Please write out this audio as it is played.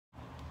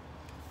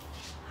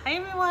Hi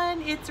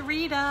everyone, it's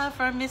Rita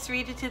from Miss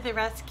Rita to the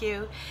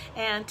Rescue,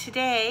 and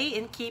today,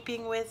 in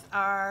keeping with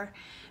our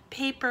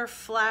paper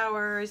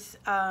flowers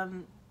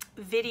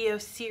video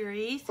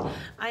series,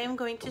 I am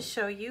going to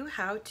show you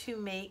how to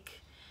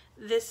make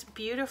this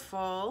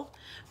beautiful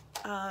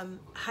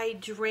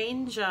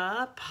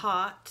hydrangea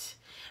pot.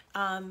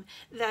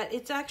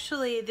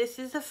 This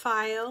is a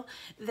file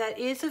that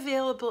is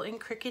available in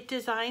Cricut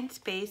Design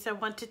Space. I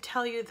want to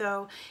tell you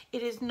though,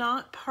 it is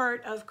not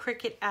part of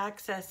Cricut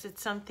Access.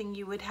 It's something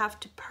you would have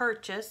to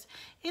purchase.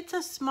 It's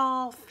a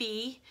small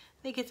fee.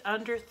 I think it's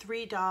under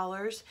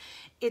 $3.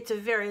 It's a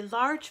very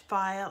large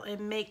file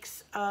and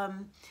makes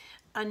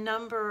a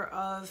number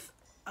of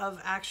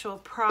actual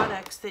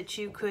products that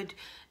you could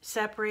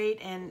separate,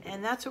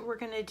 and that's what we're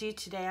going to do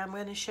today. I'm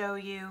going to show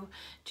you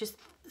just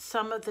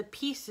some of the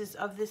pieces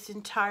of this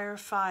entire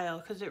file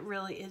because it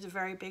really is a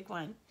very big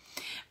one.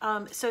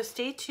 So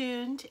stay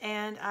tuned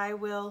and I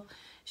will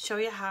show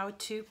you how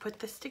to put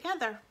this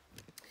together.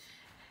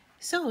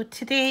 So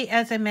today,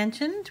 as I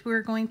mentioned,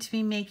 we're going to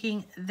be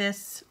making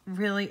this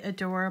really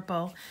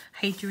adorable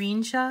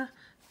hydrangea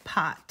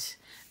pot.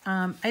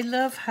 I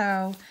love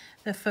how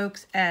the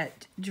folks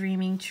at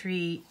Dreaming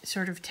Tree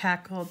sort of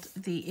tackled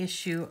the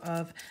issue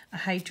of a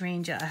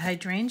hydrangea. A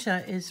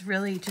hydrangea is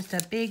really just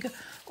a big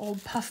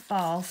old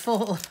puffball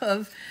full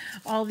of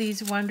all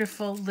these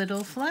wonderful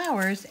little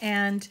flowers,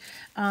 and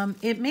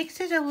it makes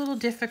it a little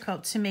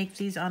difficult to make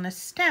these on a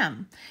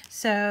stem.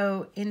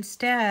 So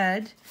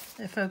instead,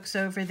 the folks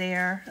over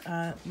there,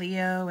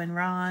 Leo and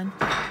Ron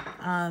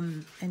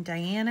and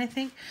Diane, I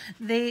think,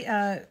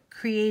 they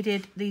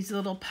created these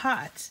little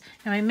pots.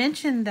 Now I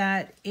mentioned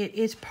that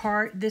this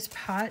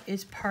pot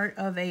is part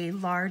of a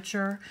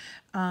larger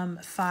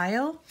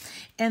file,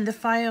 and the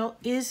file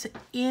is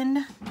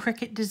in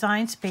Cricut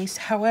Design Space.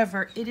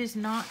 However, it is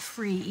not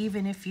free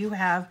even if you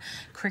have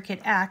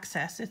Cricut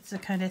Access. It's the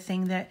kind of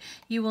thing that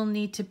you will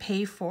need to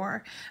pay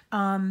for.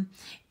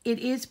 It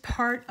is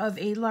part of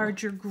a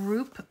larger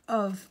group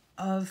of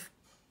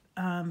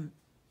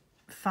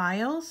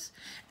files,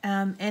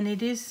 and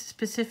it is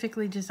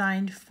specifically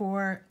designed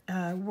for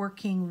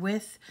working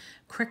with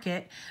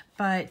Cricut,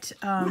 but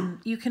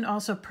you can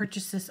also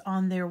purchase this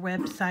on their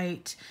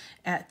website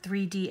at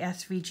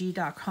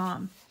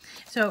 3dsvg.com.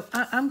 So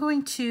I'm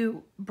going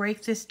to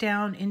break this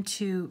down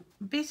into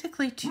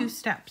basically two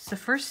steps. The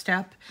first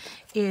step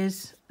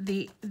is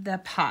the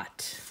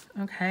pot,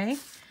 okay?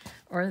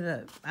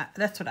 Or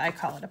that's what I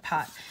call it, a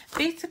pot.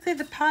 Basically,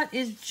 the pot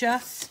is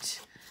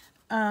just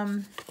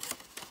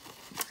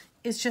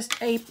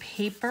a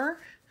paper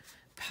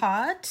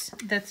pot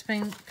that's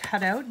been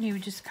cut out, and you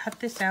just cut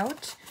this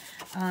out.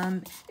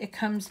 It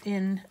comes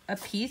in a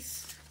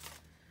piece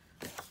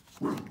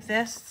like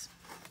this,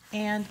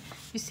 and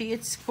you see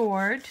it's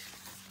scored,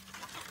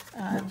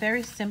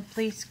 very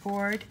simply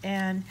scored,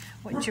 and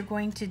what you're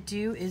going to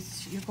do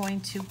is you're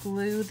going to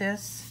glue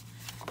this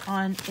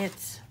on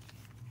its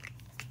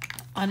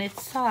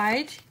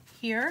side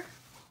here.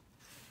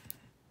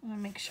 I want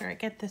to make sure I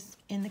get this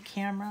in the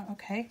camera,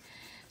 okay?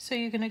 So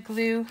you're going to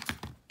glue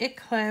it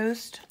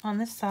closed on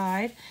the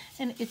side,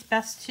 and it's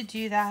best to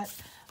do that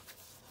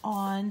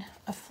on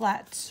a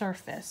flat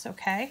surface,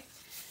 okay?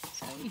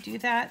 So you do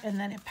that, and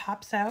then it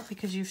pops out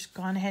because you've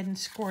gone ahead and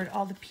scored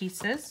all the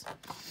pieces.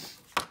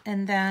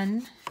 And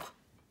then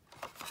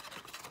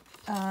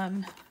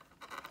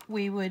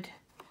we would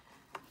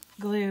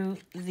glue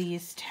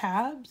these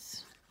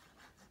tabs.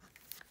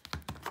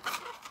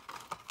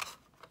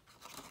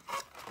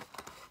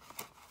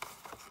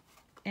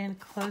 And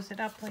close it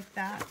up like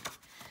that.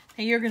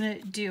 Now you're going to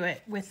do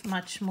it with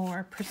much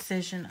more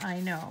precision, I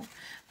know.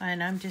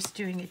 And I'm just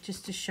doing it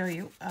just to show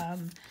you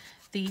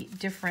the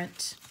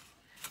different,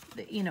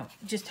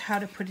 just how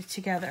to put it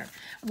together.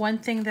 One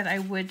thing that I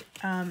would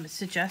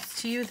suggest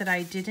to you that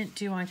I didn't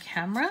do on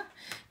camera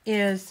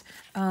is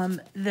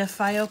the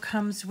file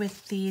comes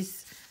with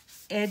these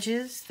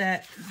edges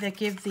that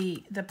give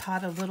the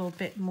pot a little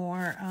bit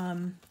more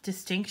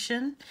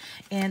distinction,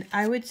 and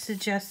I would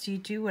suggest you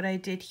do what I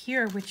did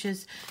here, which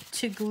is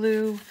to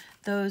glue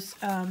those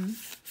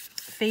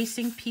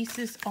facing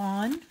pieces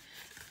on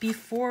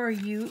before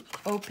you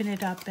open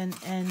it up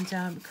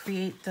and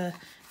create the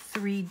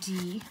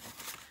 3D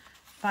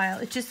file.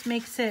 It just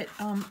makes it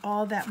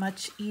all that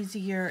much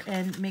easier,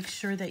 and make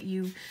sure that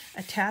you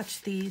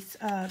attach these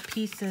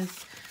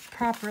pieces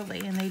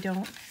properly and they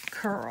don't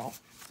curl,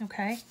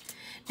 okay?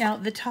 Now,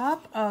 the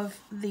top of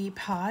the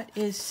pot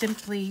is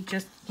simply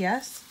just,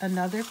 yes,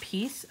 another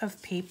piece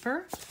of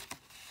paper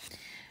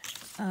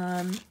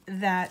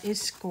that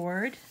is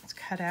scored. It's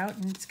cut out,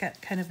 and it's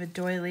got kind of a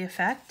doily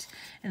effect.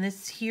 And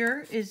this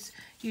here is,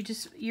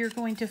 you're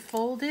going to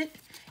fold it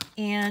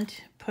and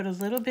put a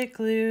little bit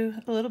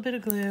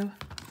of glue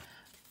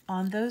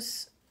on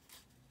those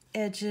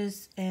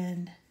edges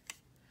and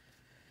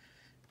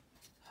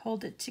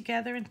hold it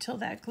together until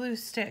that glue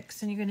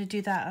sticks. And you're going to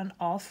do that on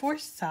all four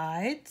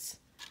sides,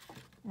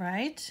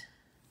 right?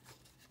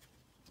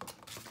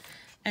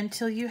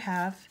 Until you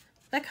have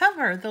the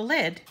cover, the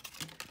lid,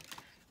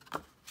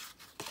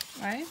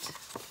 right?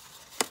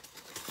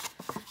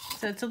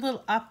 So it's a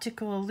little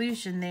optical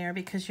illusion there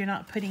because you're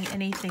not putting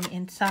anything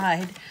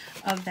inside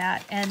of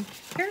that. And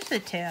here's a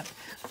tip.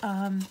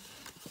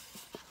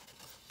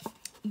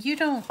 You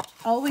don't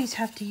always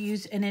have to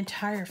use an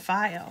entire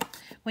file.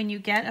 When you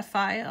get a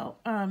file,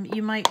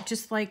 you might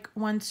just like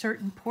one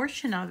certain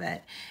portion of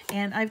it.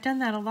 And I've done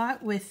that a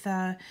lot with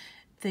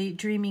the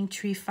Dreaming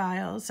Tree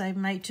files. I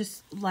might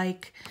just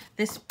like,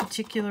 this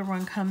particular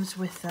one comes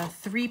with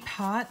 3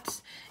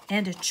 pots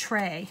and a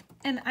tray.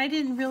 And I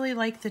didn't really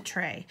like the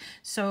tray.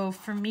 So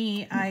for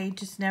me, I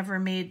just never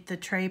made the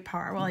tray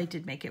part. Well, I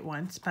did make it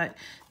once, but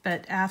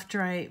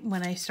after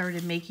when I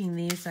started making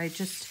these, I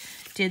just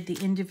did the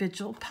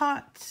individual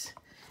pots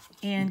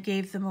and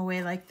gave them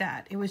away like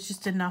that. It was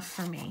just enough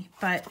for me.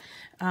 But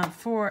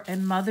for a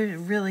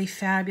really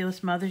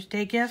fabulous Mother's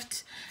Day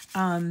gift,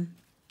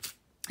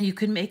 you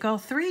could make all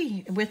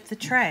 3 with the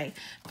tray,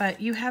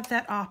 but you have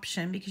that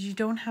option because you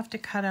don't have to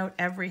cut out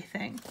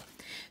everything.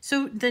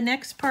 So the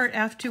next part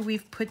after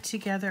we've put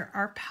together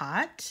our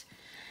pot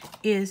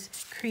is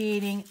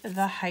creating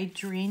the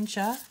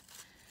hydrangea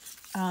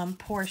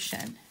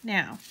portion.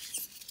 Now,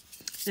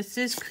 this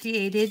is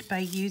created by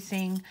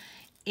using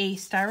a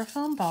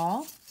styrofoam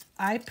ball.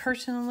 I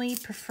personally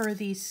prefer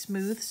these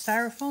smooth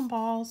styrofoam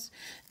balls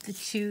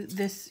to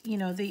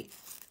the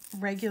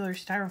regular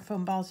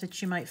styrofoam balls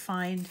that you might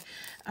find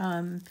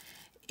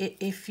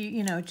if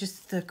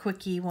just the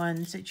quickie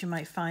ones that you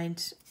might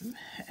find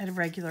at a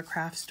regular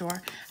craft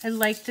store. I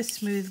like the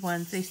smooth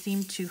ones. They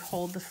seem to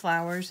hold the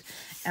flowers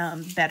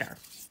better.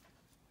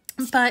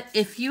 But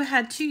if you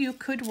had to, you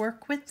could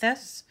work with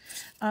this,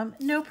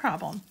 no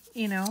problem,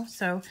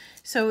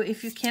 So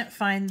if you can't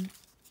find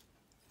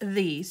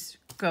these,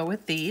 go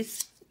with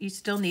these. You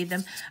still need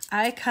them.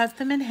 I cut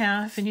them in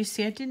half, and you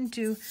see I didn't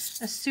do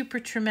a super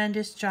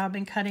tremendous job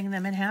in cutting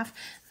them in half.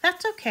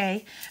 That's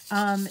okay.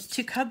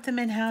 To cut them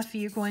in half,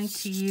 you're going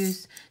to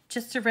use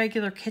just a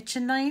regular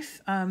kitchen knife.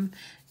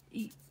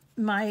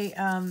 My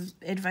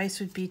advice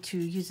would be to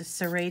use a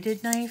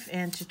serrated knife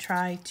and to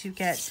try to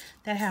get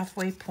that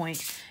halfway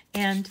point.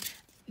 And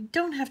you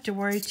don't have to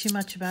worry too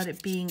much about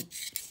it being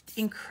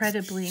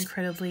incredibly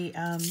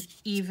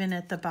even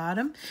at the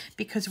bottom,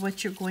 because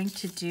what you're going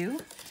to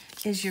do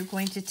is you're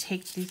going to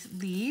take these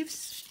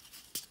leaves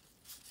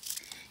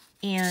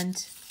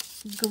and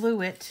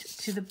glue it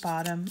to the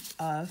bottom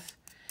of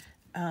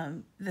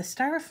the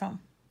styrofoam.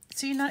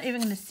 So you're not even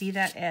going to see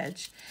that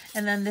edge.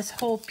 And then this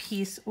whole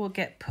piece will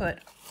get put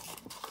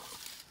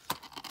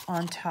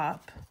on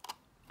top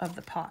of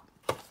the pot.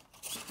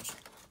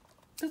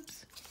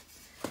 Oops.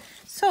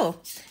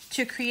 So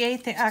to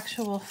create the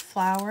actual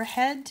flower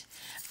head,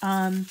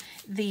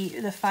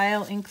 the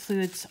file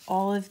includes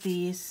all of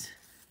these.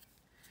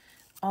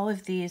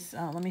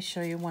 Let me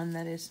show you one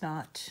that is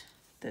not,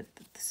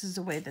 this is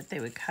the way that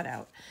they would cut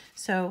out.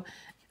 So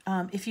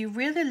if you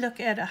really look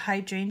at a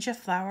hydrangea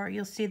flower,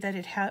 you'll see that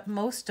it has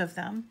most of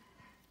them,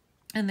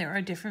 and there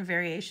are different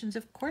variations,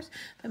 of course,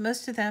 but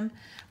most of them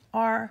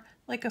are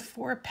like a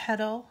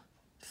 4-petal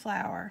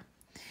flower.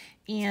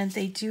 And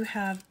they do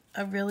have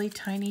a really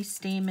tiny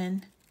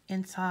stamen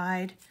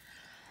inside.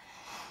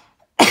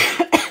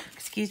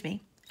 Excuse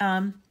me.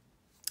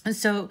 And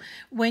so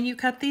when you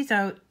cut these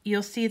out,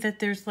 you'll see that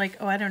there's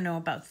like, I don't know,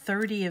 about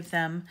 30 of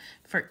them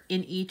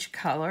in each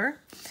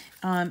color.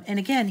 And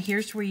again,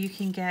 here's where you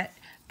can get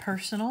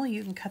personal.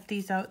 You can cut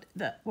these out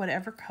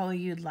whatever color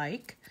you'd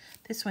like.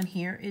 This one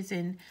here is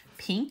in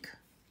pink,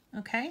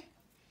 okay?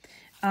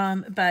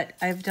 But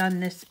I've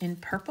done this in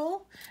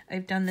purple.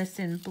 I've done this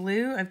in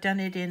blue. I've done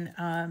it in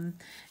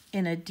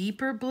a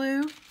deeper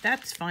blue.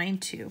 That's fine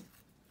too.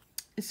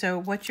 So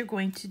what you're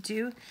going to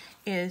do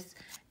is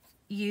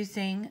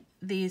using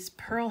these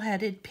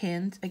pearl-headed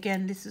pins.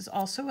 Again, this is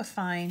also a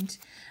find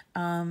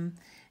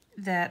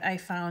that I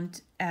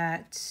found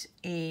at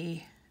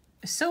a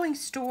sewing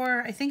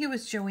store. I think it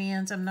was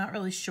Joann's. I'm not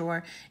really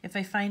sure. If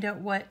I find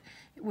out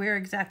where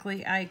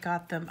exactly I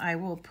got them, I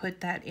will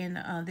put that in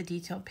the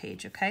detail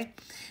page, okay?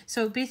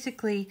 So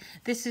basically,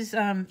 this is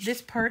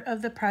this part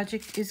of the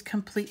project is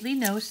completely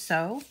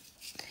no-sew.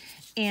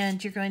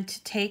 And you're going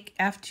to take,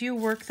 after you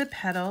work the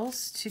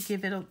petals, to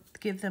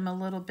give them a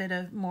little bit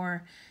of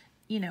more,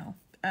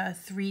 a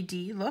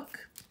 3D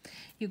look,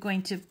 you're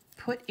going to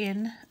put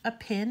in a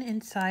pin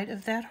inside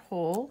of that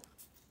hole,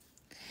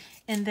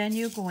 and then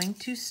you're going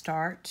to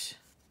start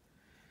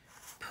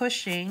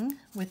pushing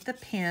with the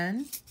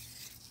pin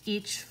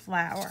each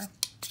flower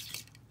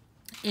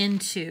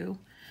into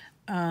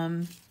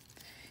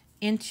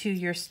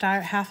your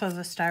half of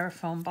a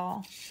styrofoam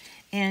ball.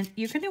 And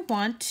you're going to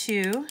want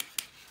to,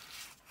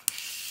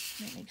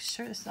 let me make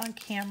sure this is on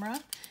camera,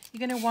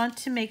 you're going to want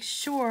to make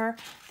sure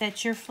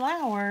that your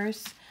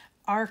flowers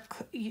are,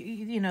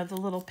 the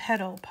little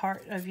petal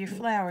part of your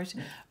flowers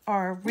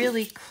are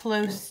really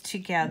close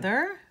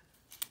together,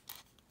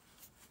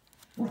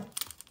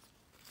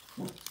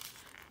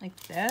 like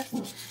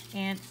this,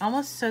 and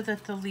almost so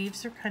that the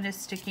leaves are kind of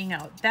sticking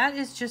out. That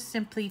is just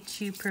simply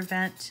to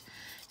prevent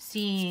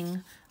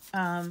seeing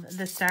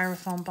the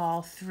styrofoam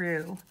ball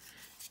through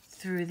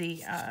through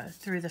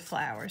the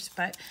flowers.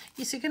 But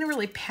so you're going to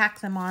really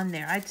pack them on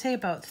there. I'd say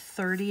about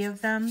 30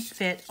 of them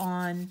fit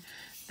on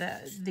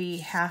the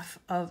half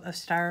of a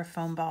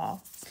styrofoam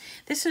ball.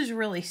 This is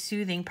really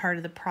soothing part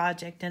of the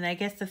project, and I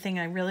guess the thing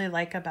I really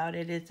like about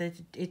it is that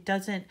it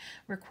doesn't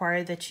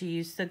require that you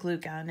use the glue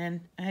gun,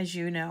 and as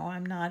you know,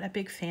 I'm not a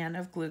big fan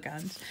of glue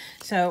guns.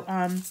 So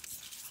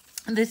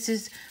this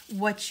is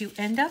what you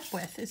end up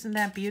with. Isn't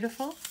that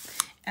beautiful?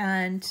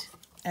 And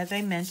as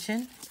I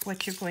mentioned,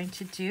 what you're going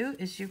to do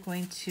is you're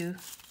going to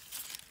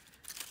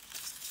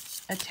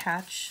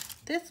attach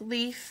this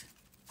leaf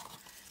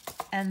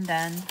and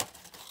then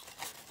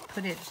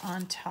put it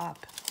on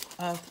top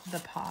of the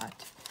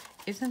pot.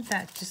 Isn't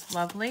that just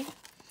lovely?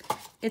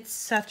 It's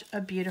such a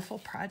beautiful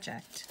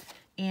project,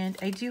 and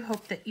I do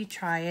hope that you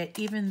try it,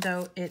 even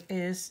though it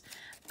is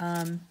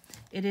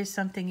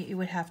something that you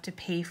would have to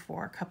pay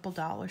for a couple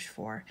dollars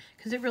for,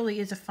 because it really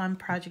is a fun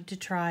project to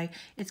try.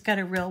 It's got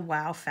a real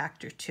wow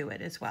factor to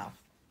it as well.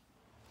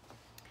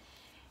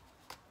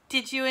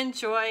 Did you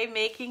enjoy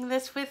making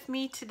this with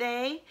me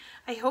today?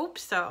 I hope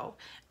so.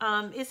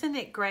 Isn't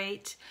it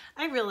great?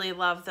 I really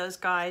love those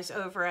guys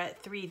over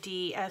at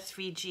 3dsvg.com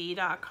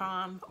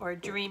or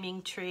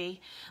Dreaming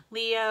Tree.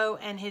 Leo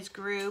and his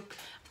group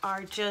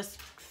are just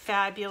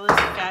fabulous,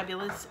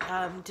 fabulous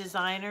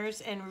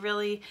designers, and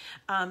really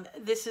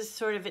this is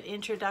sort of an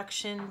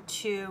introduction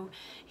to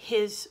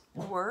his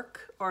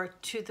work, or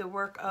to the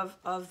work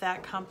of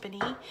that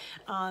company.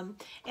 And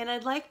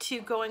I'd like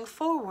to, going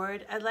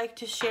forward, I'd like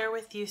to share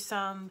with you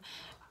some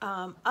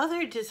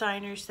other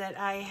designers that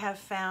I have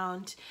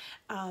found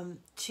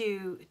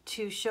to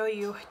show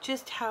you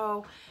just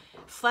how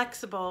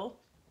flexible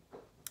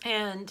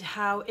and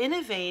how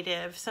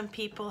innovative some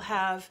people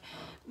have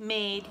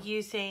made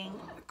using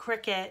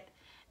Cricut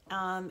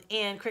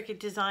and Cricut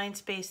Design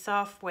Space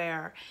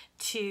software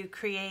to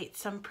create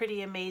some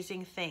pretty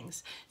amazing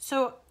things.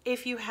 So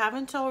if you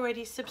haven't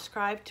already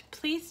subscribed,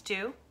 please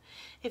do.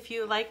 If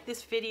you like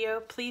this video,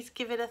 please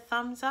give it a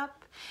thumbs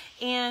up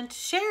and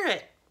share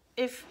it.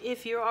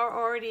 If you are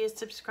already a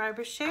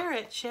subscriber, share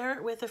it. Share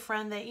it with a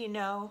friend that you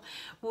know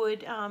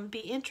would be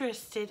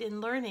interested in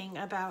learning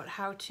about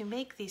how to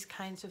make these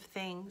kinds of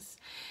things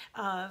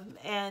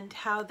and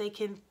how they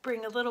can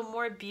bring a little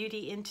more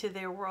beauty into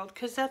their world,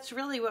 because that's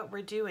really what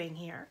we're doing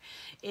here,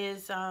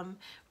 is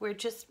we're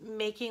just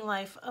making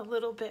life a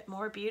little bit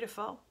more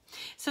beautiful.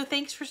 So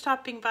thanks for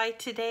stopping by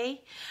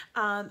today.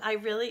 I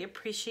really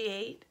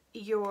appreciate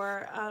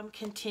your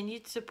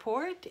continued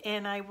support,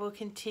 and I will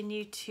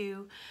continue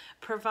to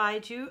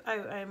provide you.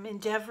 I'm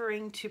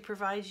endeavoring to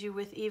provide you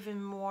with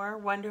even more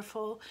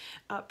wonderful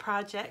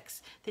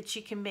projects that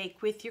you can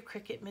make with your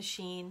Cricut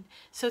machine.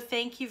 So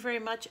thank you very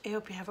much. I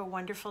hope you have a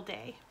wonderful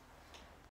day.